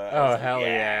Larva. Oh, hell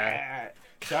yeah.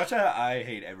 Chacha, I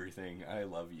hate everything. I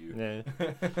love you. Yeah.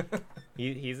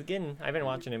 He's again. I've been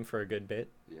watching him for a good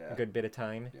bit. Yeah. A good bit of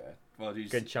time. Yeah. Well,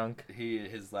 good chunk.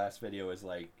 His last video was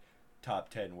like top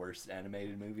 10 worst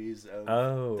animated movies of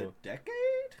the decade.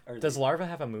 Does Larva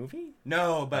have a movie?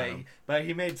 No, but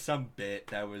he made some bit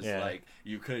that was like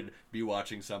you could be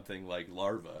watching something like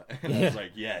Larva, and I was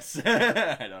like, yes.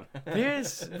 I don't know.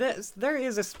 There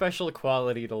is a special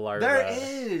quality to Larva. There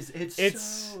is. It's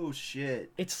so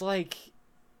shit. It's like,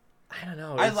 I don't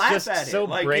know. I laugh just at so it.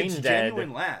 Like, brain it's dead.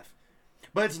 Genuine laugh.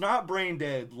 But it's not brain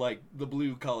dead like the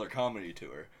Blue Collar Comedy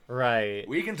Tour. Right.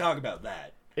 We can talk about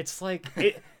that. It's like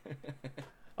it.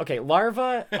 Okay,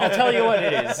 Larva. I'll tell you what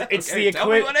it is. It's okay, the tell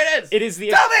me what it is. It is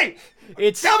the. Tell me.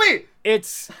 Tell me.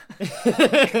 It's.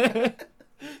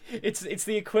 It's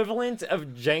the equivalent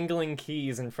of jangling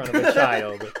keys in front of a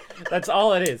child. That's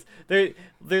all it is.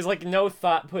 There's like no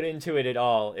thought put into it at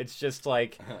all. It's just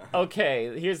like,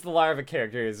 okay, here's the Larva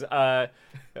characters.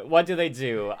 What do they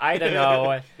do? I don't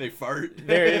know. They fart.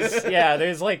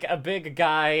 There's like a big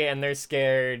guy and they're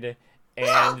scared.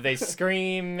 And they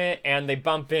scream and they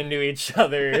bump into each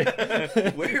other.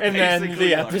 And then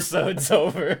the episode's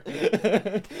over.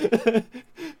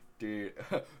 Dude,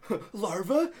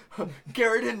 Larva,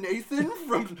 Garrett and Nathan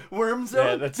from Worm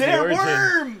Zone. That's They're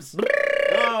worms.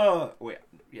 Oh, wait,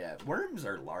 yeah, worms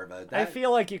are larvae. I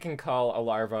feel like you can call a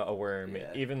larva a worm,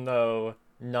 even though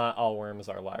not all worms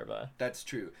are larvae. That's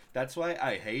true. That's why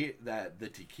I hate that the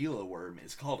tequila worm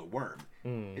is called a worm.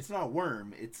 It's not a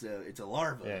worm. It's a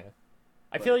larva. Yeah,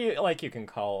 I feel like you can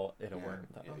call it a worm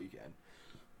though. Yeah, you can.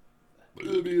 I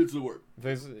mean, it's a worm.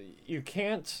 You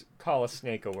can't call a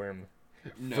snake a worm.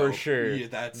 No, for sure.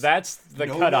 Yeah, that's the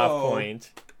cutoff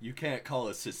point. You can't call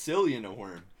a Sicilian a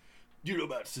worm. You know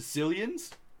about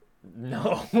Sicilians?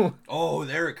 No. Oh,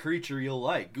 they're a creature you'll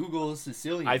like. Google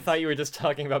Sicilians. I thought you were just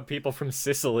talking about people from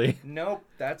Sicily. Nope,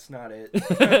 that's not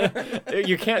it.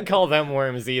 You can't call them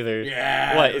worms either.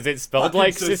 Yeah. What, is it spelled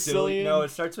like Sicilian? No, it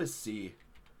starts with C.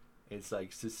 It's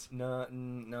like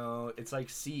no, it's like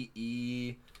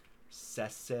C-E,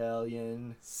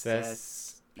 Sicilian.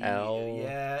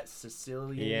 Yeah,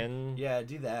 Sicilian. Yeah,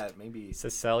 do that, maybe.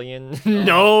 Sicilian?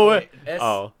 No! Wait,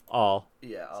 all.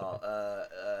 Yeah, all.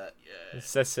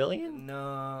 Sicilian?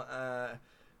 No,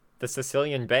 The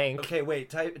Sicilian Bank. Okay, wait,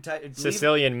 type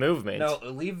Sicilian movement. No,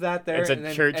 leave that there. It's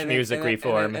a church music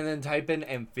reform. And then type in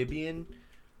amphibian.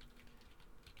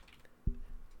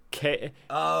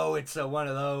 Oh, it's one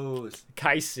of those.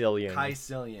 Caecilian.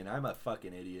 I'm a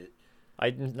fucking idiot.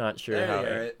 I'm not sure There how. you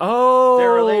are. Oh,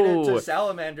 they're related to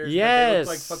salamanders. Yes. But they look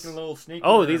like fucking little snake.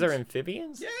 Oh, worms. these are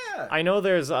amphibians? Yeah. I know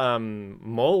there's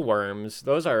mole worms.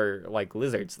 Those are like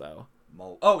lizards though.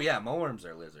 Oh yeah, moleworms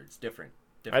are lizards. Different.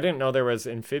 I didn't know there was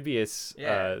amphibious these.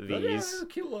 Yeah,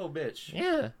 cute little bitch.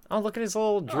 Yeah. Oh, look at his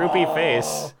little droopy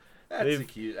face. That's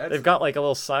cute. They've got like a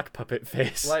little sock puppet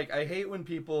face. Like, I hate when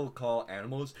people call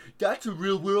animals, that's a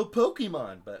real world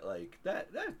Pokemon, but like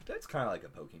that's kind of like a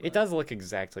Pokemon. It does look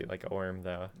exactly like a worm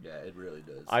though. Yeah, it really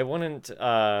does. I wouldn't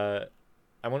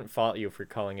fault you for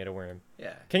calling it a worm.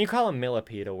 Yeah. Can you call a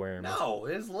millipede a worm? No,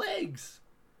 his legs.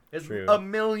 It's True. a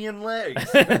million legs.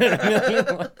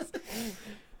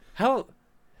 How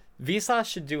Vsauce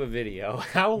should do a video.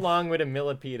 How long would a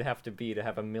millipede have to be to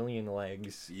have 1,000,000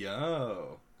 legs?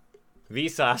 Yo.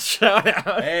 Vsauce, shout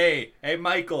out. Hey,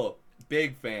 Michael.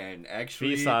 Big fan.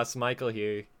 Actually. Vsauce, Michael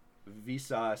here.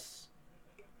 Vsauce.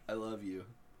 I love you.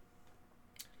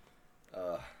 I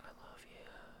love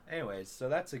you. Anyways, so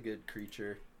that's a good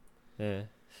creature. Yeah.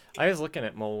 I was looking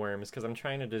at mole worms because I'm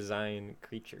trying to design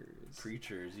creatures.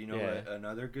 You know what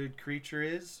another good creature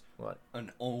is? What?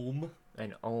 An ohm.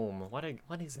 An ohm. What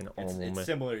is an ohm? It's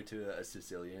similar to a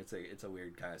Sicilian. It's a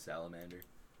weird kind of salamander.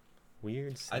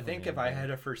 Weird salamander. I think if I had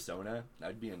a fursona,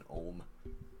 I'd be an ohm.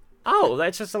 Oh,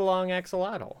 that's just a long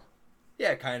axolotl.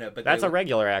 Yeah, kind of. But that's a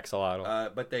regular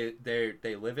axolotl. But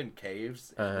they live in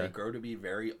caves and they grow to be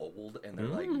very old and they're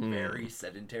like very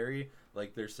sedentary.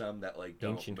 Like there's some that like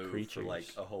don't Ancient move creatures. for like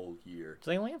a whole year.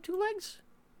 Do they only have 2 legs?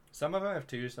 Some of them have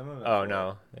 2. Some of them. Oh 4.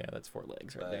 no, yeah, that's 4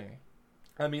 legs right there.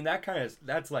 I mean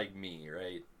that's like me,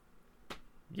 right?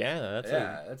 Yeah,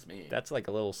 that's me. That's like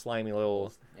a little slimy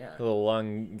little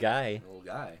long guy. Little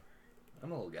guy.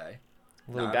 I'm a little guy.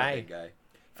 Little I'm guy. a big guy.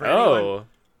 Hello.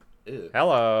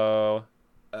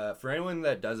 For anyone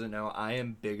that doesn't know, I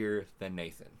am bigger than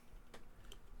Nathan.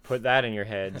 Put that in your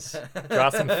heads. Draw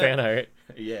some fan art.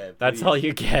 Yeah, please. That's all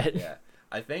you get. Yeah,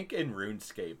 I think in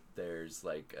RuneScape there's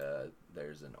like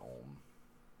there's an ohm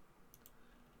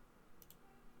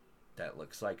that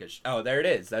looks like a. Oh, there it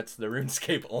is. That's the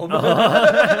RuneScape ohm.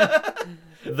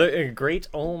 The Great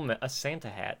Ohm, a Santa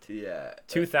hat. Yeah.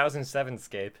 2007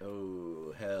 scape.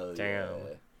 Oh hell Damn.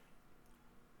 yeah!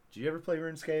 Did you ever play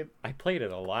RuneScape? I played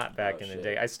it a lot back in the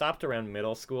day. I stopped around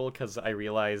middle school because I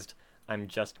realized I'm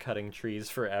just cutting trees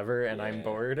forever and I'm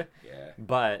bored. Yeah.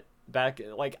 But back,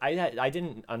 like, I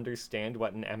didn't understand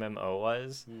what an MMO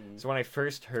was. So when I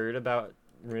first heard about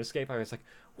RuneScape, I was like,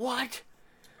 what?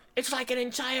 It's like an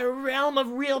entire realm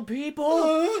of real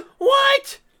people?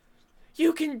 What?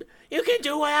 You can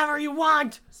do whatever you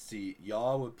want. See,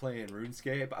 y'all were playing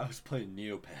RuneScape. I was playing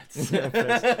Neopets.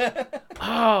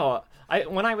 Oh,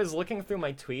 when I was looking through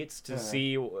my tweets to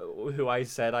see who I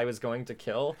said I was going to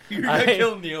kill, You're gonna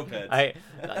kill Neopets.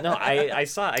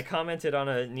 I commented on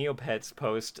a Neopets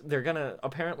post.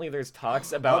 Apparently there's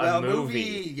talks about a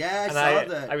movie. Yeah, and I saw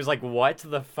that. I was like, what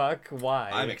the fuck? Why?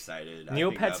 I'm excited.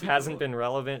 Neopets hasn't been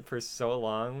relevant for so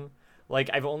long. Like,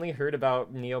 I've only heard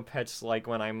about Neopets, like,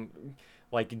 when I'm,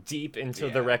 like, deep into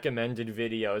the recommended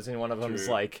videos, and one of them's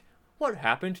like, what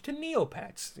happened to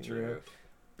Neopets? True. You know?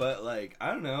 But, like,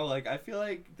 I don't know, like, I feel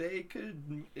like they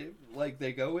could,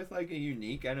 they go with, like, a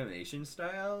unique animation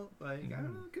style. Like, I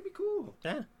don't know, it could be cool.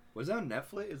 Yeah. Was it on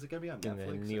Netflix? Is it going to be on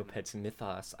Netflix? The Neopets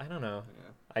mythos. I don't know.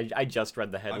 Yeah. I just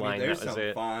read the headline. I mean, there's that was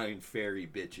some fine fairy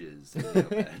bitches in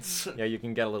Neopets. Yeah, you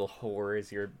can get a little whore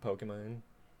as your Pokemon.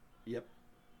 Yep.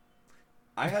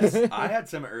 I had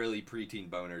some early preteen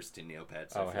boners to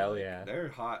Neopets. Oh, hell yeah. They're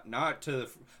hot. Not to the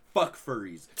fuck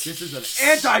furries. This is an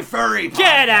anti-furry podcast.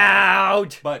 Get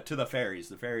out! But to the fairies.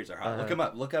 The fairies are hot. Look them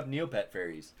up. Look up Neopet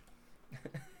fairies.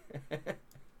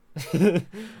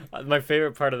 My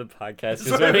favorite part of the podcast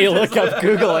is when we look up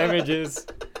Google images.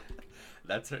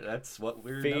 That's what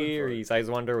we're Fairies. I was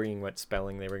wondering what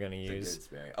spelling they were gonna use. It's a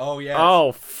good fairy. Oh yeah.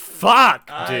 Oh fuck,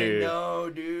 dude. I know,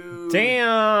 dude.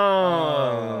 Damn.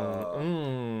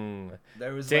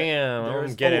 There was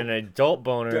I'm getting an adult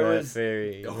boner that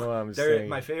fairy. I'm saying.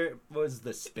 My favorite was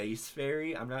the space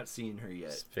fairy. I'm not seeing her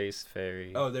yet. Space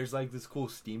fairy. Oh, there's like this cool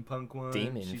steampunk one.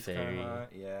 Demon She's fairy.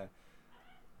 Yeah.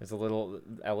 There's a little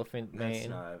elephant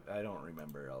man. I don't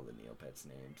remember all the Neopets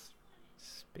names.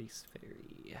 Space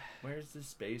fairy. Where's the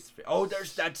space fairy? Oh,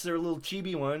 that's their little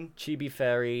chibi one. Chibi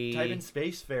fairy. Type in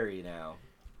space fairy now.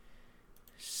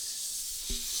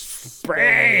 Space.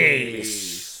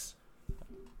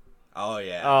 Oh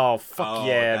yeah. Oh fuck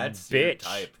yeah, that's bitch.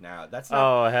 Your type now. That's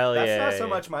not. Hell yeah. That's not so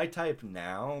much my type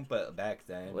now, but back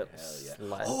then, Lips, hell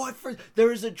yeah. Oh, there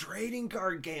was a trading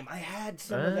card game. I had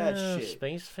some of that shit.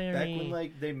 Space fairy. Back when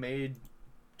like they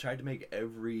tried to make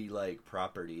every like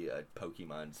property a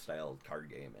Pokemon style card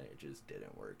game, and it just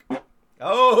didn't work.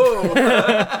 Oh,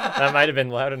 that might have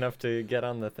been loud enough to get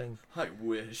on the thing. I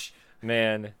wish.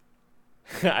 Man,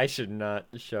 I should not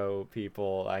show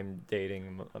people I'm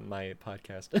dating my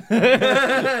podcast.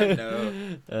 No.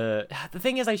 The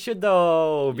thing is, I should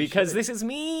though, because this is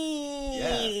me.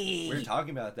 Yeah, we were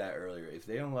talking about that earlier. If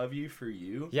they don't love you for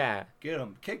you, yeah,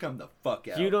 kick them the fuck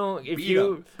out. You don't. If Beat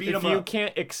you 'em.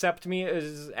 can't accept me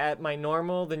as at my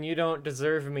normal, then you don't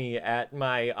deserve me at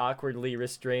my awkwardly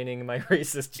restraining my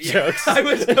racist jokes. I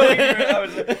was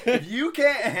like, if you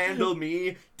can't handle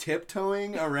me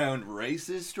tiptoeing around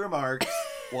racist remarks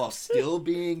while still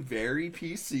being very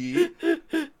PC,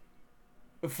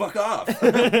 fuck off,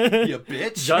 you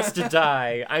bitch. Just to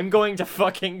die. I'm going to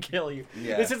fucking kill you.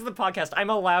 Yeah. This is the podcast.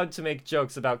 I'm allowed to make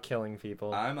jokes about killing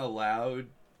people. I'm allowed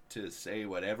to say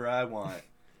whatever I want.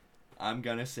 I'm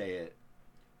gonna say it.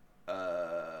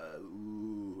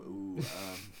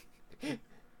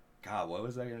 God, what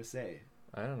was I gonna say?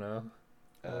 I don't know.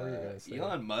 What were you gonna say?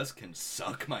 Elon Musk can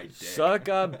suck my dick. Suck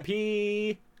a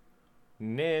penis.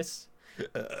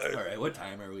 Alright, what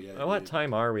time are we at? What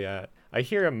time are we at? I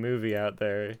hear a movie out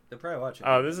there. They're probably watching.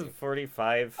 Oh, this is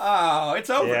 45. Oh, it's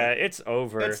over. Yeah, it's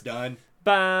over. It's done.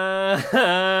 Ba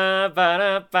ba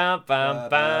da ba ba ba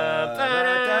da